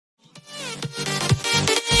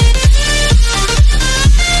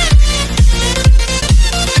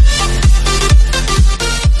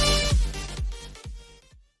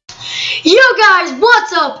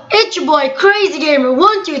your boy Crazy Gamer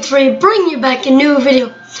 123 bringing you back a new video.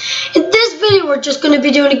 In this video we're just going to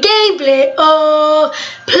be doing a gameplay of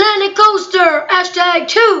Planet Coaster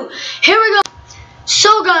 #2. Here we go.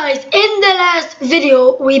 So guys, in the last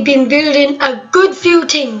video we've been building a good few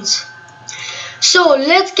things. So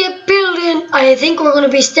let's get building. I think we're going to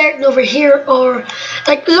be starting over here, or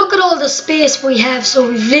like look at all the space we have. So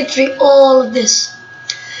we've literally all of this.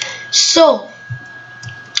 So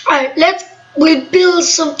alright, we'll build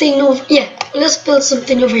something over, let's build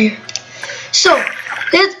something over here. So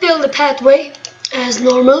let's build a pathway as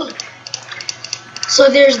normal. So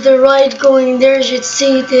there's the ride going there. As you can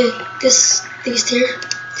see, these here,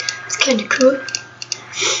 it's kind of cool.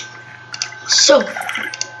 So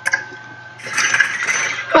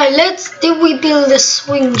right, did we build the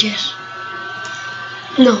swing jet?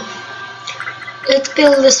 No, let's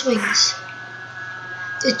build the swings,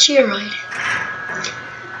 the chair ride.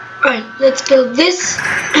 Alright, let's build this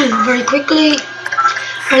very quickly.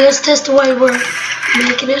 Alright, let's test it while we're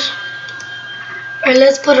making it. Alright,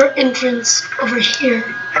 let's put our entrance over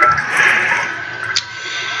here.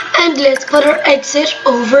 And let's put our exit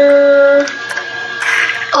over...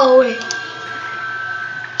 Oh wait,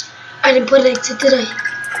 I didn't put an exit, did I?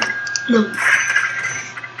 No.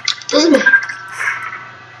 Doesn't matter.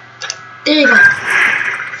 There you go.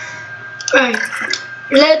 Alright,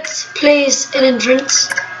 let's place an entrance.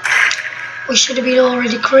 We should have been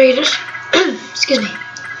already created. Excuse me.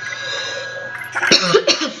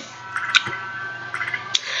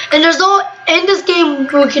 And there's all in this game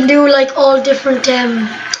we can do like all different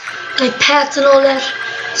like paths and all that.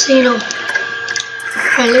 So you know.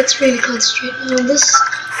 Alright, let's really concentrate on this.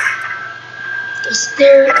 It's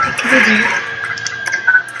there, it can be there.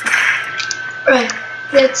 Alright,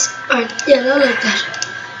 alright, yeah, I like that.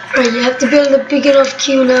 Alright, you have to build a big enough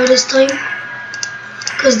queue now this time,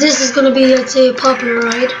 because this is going to be, I'd say, a popular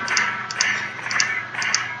ride.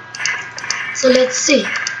 So let's see.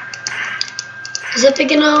 Is it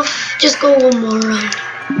big enough? Just go one more round.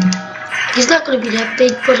 It's not going to be that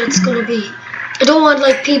big, but it's going to be... I don't want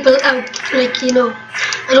like people out, like, you know,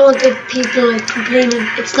 I don't want the people like complaining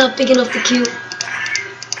it's not big enough to queue.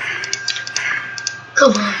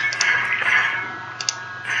 Come on.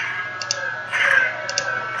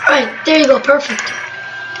 Alright, there you go, perfect.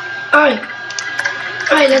 Alright.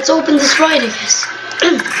 Alright, let's open this ride, I guess.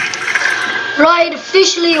 Ride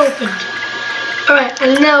officially opened. Alright,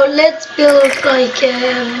 and now let's build like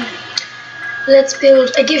let's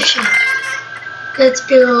build a gift shop. Let's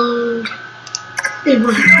build one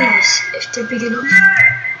of these if they're big enough.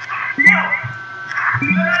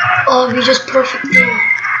 Oh, it'll be just perfect there.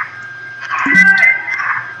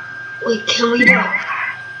 Wait, can we do it?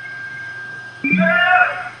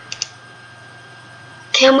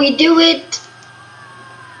 Can we do it?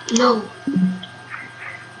 No.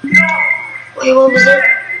 Wait, what was it?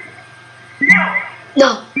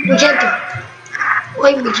 No, we can't do it.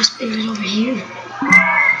 Why don't we just build it over here?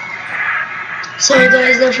 Sorry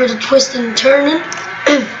guys, there for the twist and turning.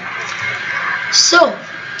 So,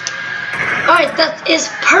 alright, that is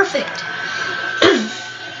perfect.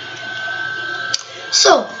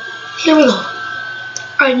 So, here we go.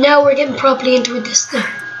 Alright, now we're getting properly into this now.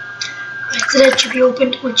 Alright, so that should be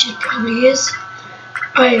opened, which it probably is.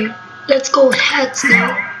 Alright, let's go with hats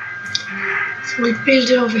now. So we build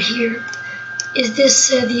it over here. Is this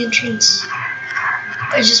the entrance?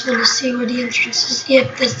 I just want to see where the entrance is.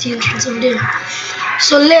 Yep, that's the entrance over there.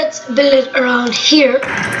 So let's build it around here.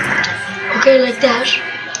 Okay, like that.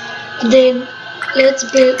 Then let's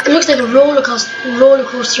build. It looks like a roller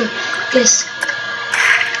coaster. This.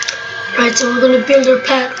 Right, so we're gonna build our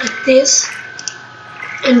path like this,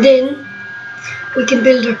 and then we can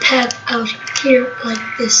build our path out here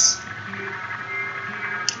like this.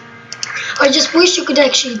 I just wish you could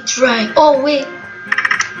actually drag. Oh wait.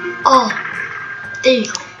 Oh, there you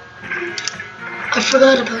go. I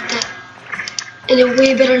forgot about that. And it's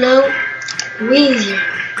way better now. Way easier.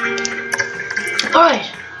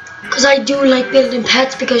 Alright. Because I do like building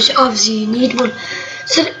paths, because obviously you need one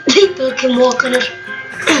so that people can walk on it.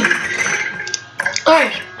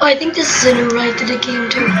 Alright. Oh, I think this is a new ride to the game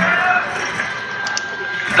too.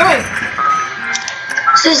 Alright.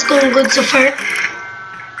 So this is going good so far.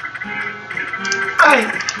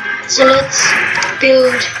 Alright, so let's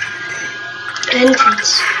build an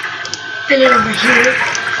entrance. Build it over here.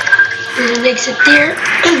 Build an exit there.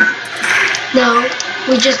 Now,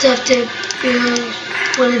 we just have to build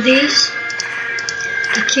one of these.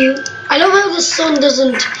 The queue. I love how the sun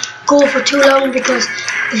doesn't go for too long, because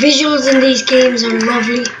the visuals in these games are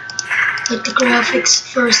lovely. Like the graphics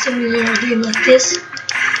for a similar game like this.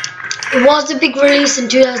 It was a big release in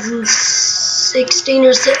 2006. 16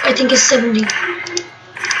 or I think it's 17.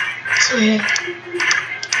 So yeah.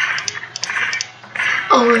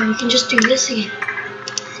 Oh wait, we can just do this again.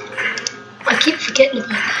 I keep forgetting about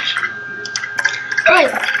that.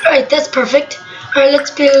 Alright, that's perfect. Alright,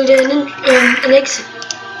 let's build an exit.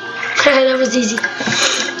 That was easy.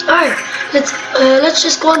 Alright, let's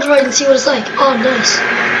just go on the ride and see what it's like. Oh, nice.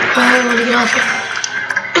 I want to get off it.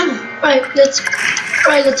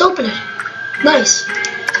 Alright, let's open it. Nice.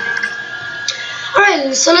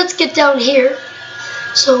 Alright, so let's get down here.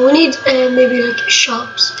 So we need maybe like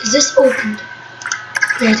shops. Is this opened?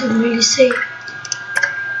 Yeah, I didn't really say.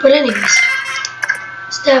 But anyways,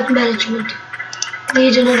 staff management.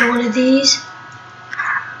 Need another one of these.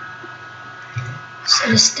 So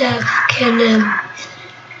the staff can,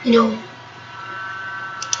 you know.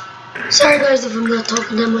 Sorry guys if I'm not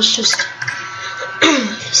talking that much, just a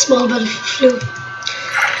small bit of flu.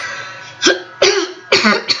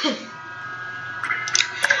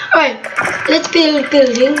 Alright, let's build a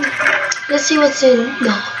building. Let's see what's in.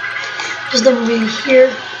 No, there's nothing really here.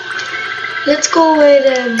 Let's go with,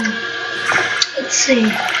 let's see.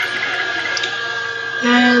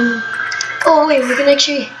 Oh wait, we can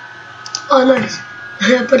actually, oh nice.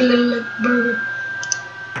 Put a little burger.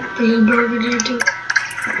 Put a little burger there too.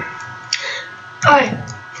 Alright,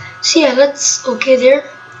 so yeah, let's, okay there.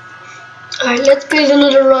 Alright, let's build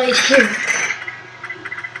another ride here.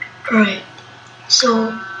 Alright,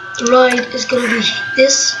 so the ride is gonna be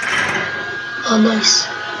this. Oh nice.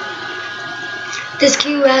 This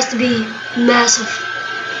queue has to be massive.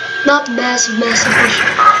 Not massive, but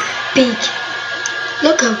big.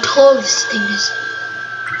 Look how tall this thing is.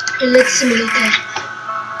 And let's simulate that.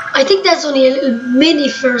 I think that's only a little mini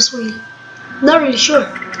Ferris wheel. Not really sure.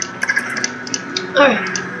 Alright.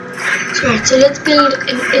 So let's build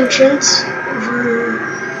an entrance over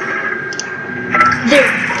there.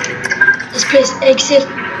 Let's place exit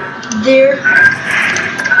there.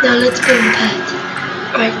 Now let's build a path.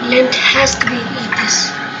 Alright, length has to be like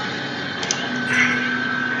this.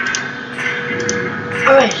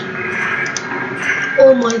 Alright.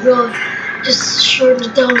 Oh my god. Just shorten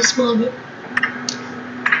it down a small bit.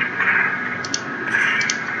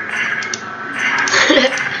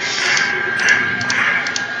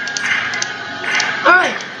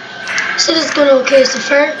 Alright. So this is going okay so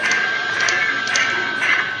far.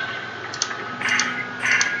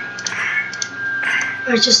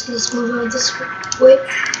 Alright, just let's move on this way.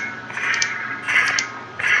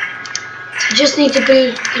 So just need to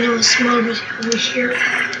build, you know, a small bit over here.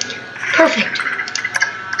 Perfect.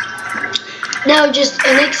 Now just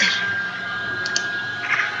an exit.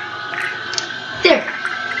 There.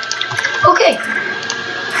 Okay.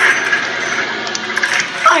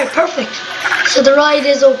 Alright, perfect. So the ride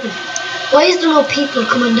is open. Why is there no people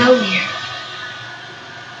coming down here?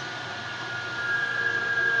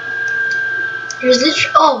 There's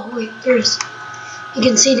literally, oh wait, there is. You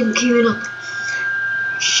can see them queuing up.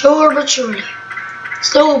 Sure but surely.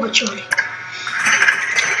 Slow but surely.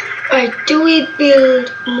 Alright, do we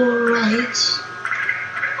build more rides?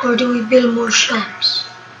 Or do we build more shops?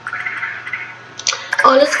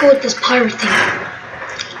 Oh, let's go with this pirate thing.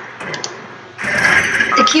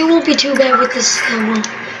 The queue won't be too bad with this one.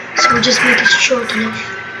 So we'll just make it short enough.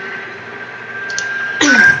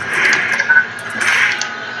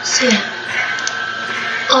 So yeah.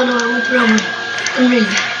 Oh no, I went the wrong way. I'm really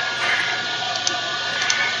bad.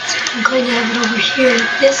 So I'm going to have it over here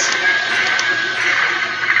like this.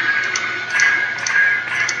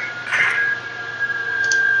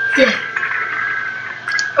 Yeah.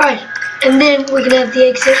 Alright, and then we can have the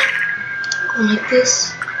exit going like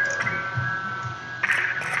this.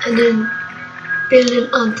 And then build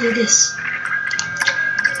it onto this.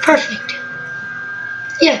 Perfect.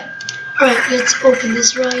 Yeah. Alright, let's open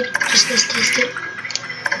this ride. Just let's test it.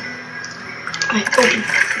 Alright, open.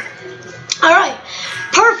 Alright,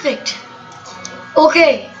 perfect.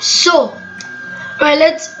 Okay, so alright,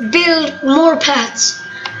 let's build more paths.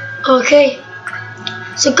 Okay.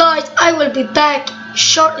 So guys, I will be back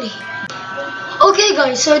shortly. Okay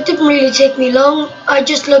guys, so it didn't really take me long. I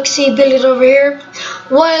just build it over here.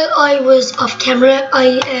 While I was off camera,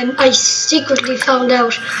 I secretly found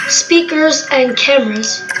out speakers and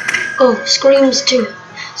cameras. Oh, screens too.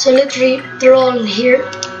 So literally, they're all in here.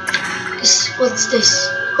 What's this?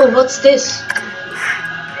 Oh, what's this?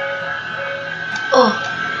 Oh,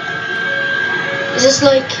 is this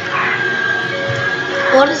like?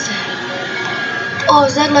 What is that? Oh,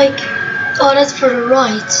 is that like? Oh, that's for the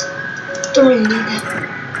rides. Don't really need that.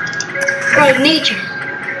 Right, nature.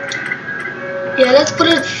 Yeah, let's put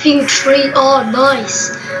a few trees. Oh,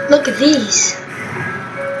 nice. Look at these.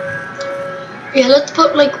 Yeah, let's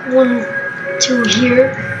put like one 2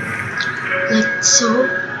 here, like so.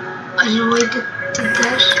 I don't know why I did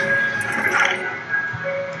that.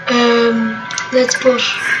 Let's put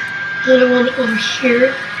another one over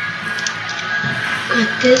here,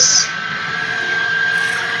 like this.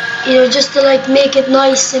 You know, just to like make it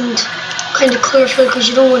nice and kind of colorful, because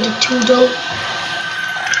you don't want it too dull.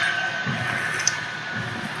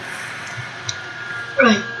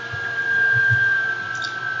 Right.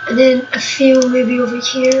 And then a few maybe over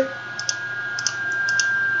here,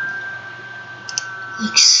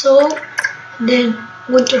 like so. And then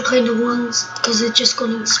winter kind of ones, because it's just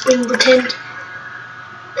going in spring pretend.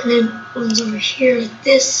 And then ones over here like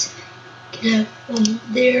this. You can have one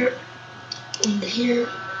there, one here,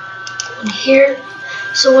 one here.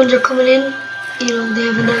 So when they're coming in, you know, they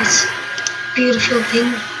have a nice, beautiful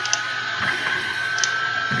thing.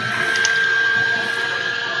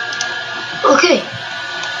 Okay,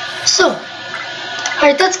 so,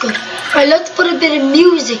 alright, that's good. Alright, let's put a bit of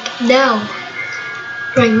music now.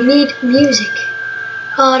 Right, we need music.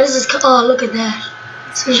 Oh, this is, oh, look at that.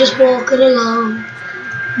 So he's just walking along.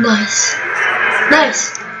 Nice.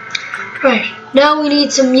 Nice. Right, now we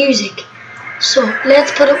need some music. So,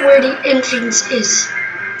 let's put it where the entrance is.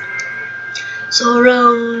 So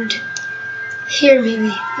around here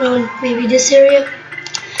maybe. Around maybe this area.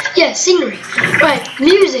 Yeah, scenery. Right,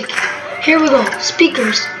 music. Here we go.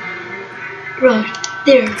 Speakers. Right,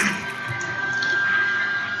 there.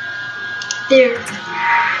 There.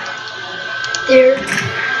 There.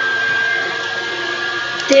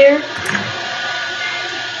 There.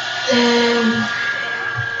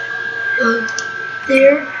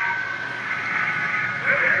 There.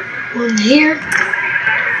 One here.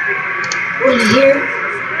 One here.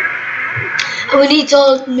 And we need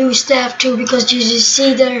all new staff too, because you just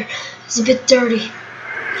see there it's a bit dirty.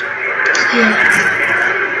 So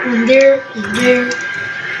yeah. One there, and there.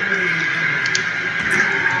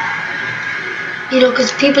 You know,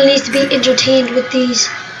 because people need to be entertained with these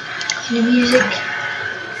kind of music.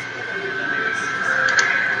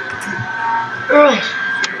 Alright.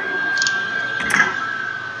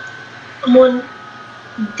 And one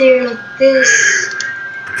there like this.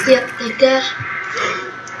 Yep, like that.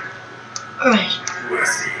 Alright.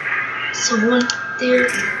 So one there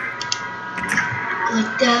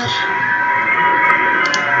like that.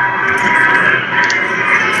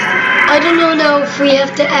 I don't know now if we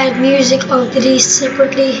have to add music onto these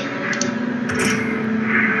separately.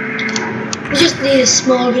 We just need a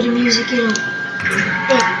small bit of music, you know.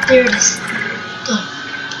 Right, there it is. Done.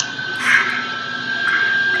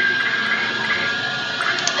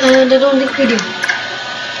 And I don't think we do.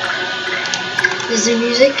 Is there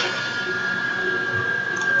music?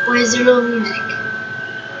 Why is there no music?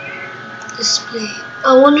 Display.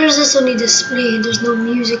 I wonder, is this only display and there's no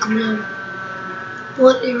music coming out?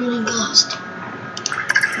 What a running cost.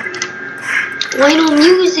 Why no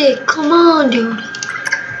music? Come on, dude.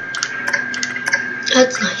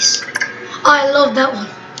 That's nice. I love that one.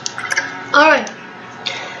 Alright.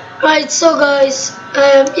 Alright, so guys,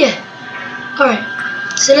 yeah. Alright.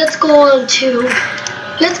 So let's go on to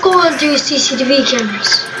CCTV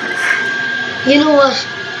cameras. You know what?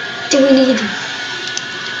 Do we need them?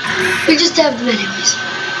 We just have them anyways.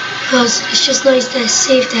 Because it's just nice to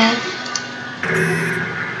safe to have.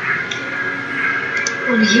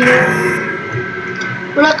 One here.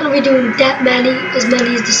 We're not going to be doing that many, as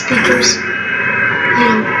many as the speakers. You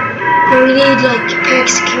know. But we need like park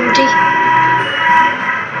security.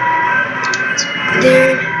 So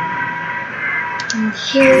there. And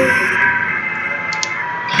here.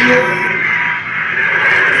 Here.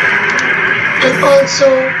 And also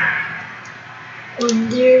one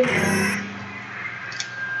there.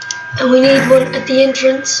 And we need one at the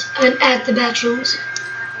entrance and at the bathrooms.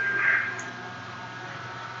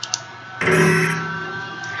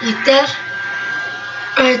 Like that.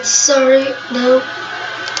 Alright, sorry, no.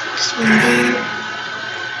 Just one there.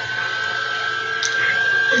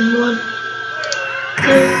 And one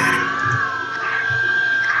there.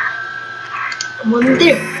 And one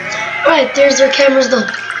there. Alright, there's our cameras done.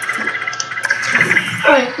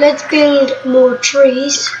 Alright, let's build more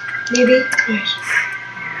trees. Maybe. Right.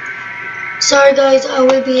 Sorry guys, I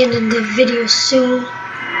will be ending the video soon.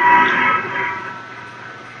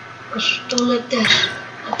 But don't let that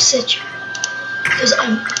upset you. Because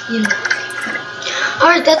I'm, you know.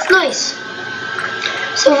 Alright, that's nice.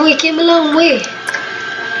 So we came a long way.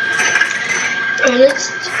 Alright,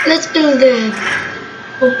 let's build the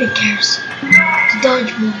bumping cars. The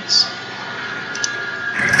dodge modes.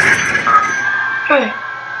 Alright.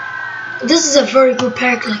 This is a very good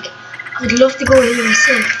park, like. I'd love to go here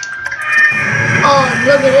myself. Oh,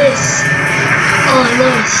 look at this. Oh,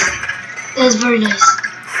 nice. That's very nice.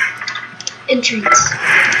 Entrance.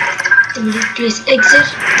 Then we place exit.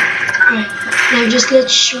 Alright, now just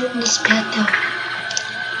let's shorten this path down.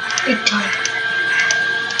 Big time.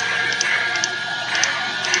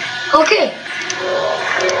 Okay.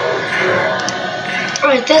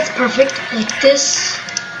 Alright, that's perfect. Like this.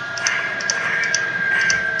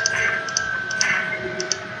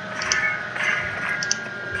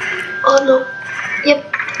 Oh no. Yep.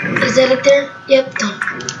 Is that it there? Yep, done.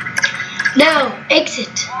 Now, exit.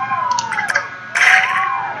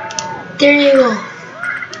 There you go.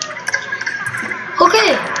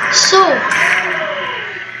 Okay, so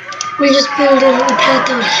we just build a little path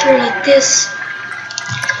out here like this.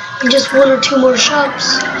 And just one or two more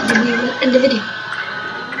shops, and then we will end the video.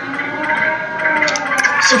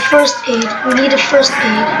 So first aid, we need a first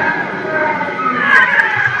aid.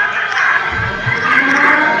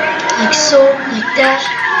 Like so, like that.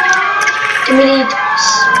 Then we need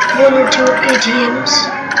one or two ATMs.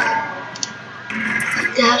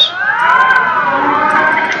 Like that.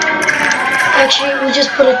 Actually, we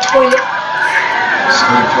just put a toilet. So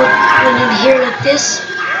we put one in here like this.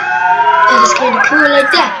 That is kind of cool,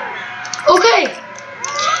 like that. Okay.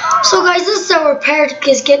 So guys, this is our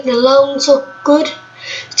party is getting along so good.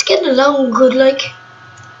 It's getting along good, like.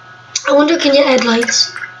 I wonder, can you add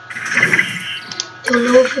lights? Don't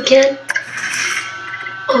know if we can.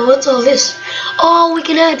 Oh, what's all this? Oh, we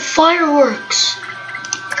can add fireworks.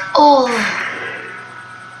 Oh.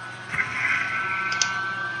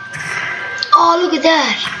 Oh, look at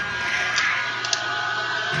that.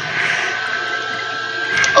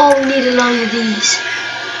 Oh, we need a line of these.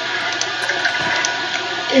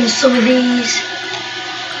 And some of these.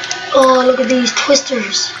 Oh, look at these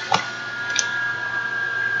twisters.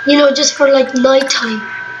 You know, just for like nighttime.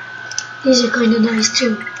 These are kind of nice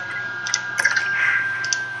too.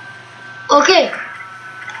 Okay.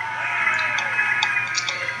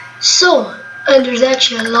 So, and there's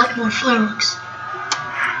actually a lot more fireworks.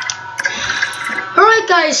 Alright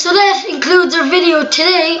guys, so that includes our video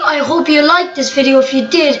today. I hope you liked this video. If you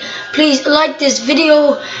did, please like this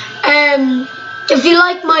video. If you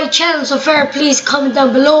like my channel so far, please comment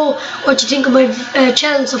down below what you think of my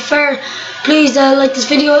channel so far. Please like this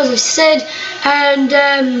video, as I said, and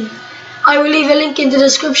I will leave a link in the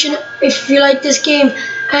description if you like this game.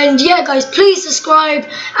 And yeah guys, please subscribe,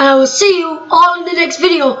 and I will see you all in the next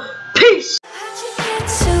video. Peace!